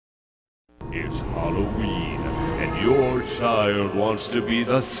It's Halloween, and your child wants to be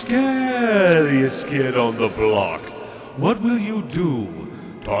the scariest kid on the block. What will you do?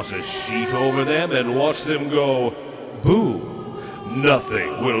 Toss a sheet over them and watch them go boo?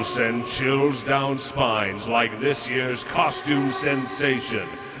 Nothing will send chills down spines like this year's costume sensation,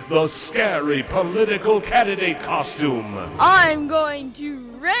 the scary political candidate costume. I'm going to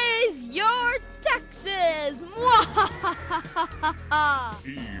raise your taxes!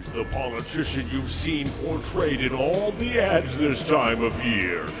 He's the politician you've seen portrayed in all the ads this time of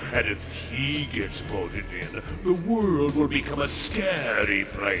year. And if he gets voted in, the world will become a scary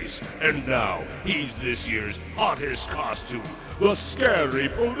place. And now, he's this year's hottest costume, the scary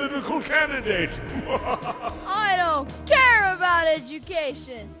political candidate. I don't care about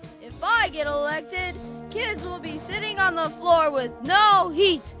education. If I get elected, kids will be sitting on the floor with no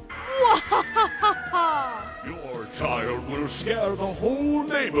heat. Your child will scare the whole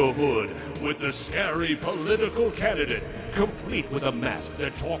neighborhood with the scary political candidate, complete with a mask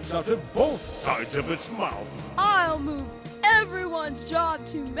that talks out of both sides of its mouth. I'll move everyone's job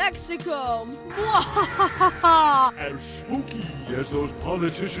to Mexico. As spooky as those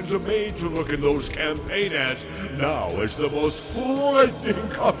politicians are made to look in those campaign ads, now is the most frightening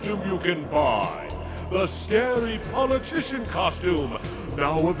costume you can buy. The scary politician costume,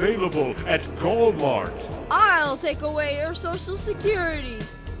 now available at Walmart. I'll take away your Social Security,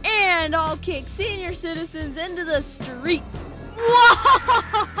 and I'll kick senior citizens into the streets.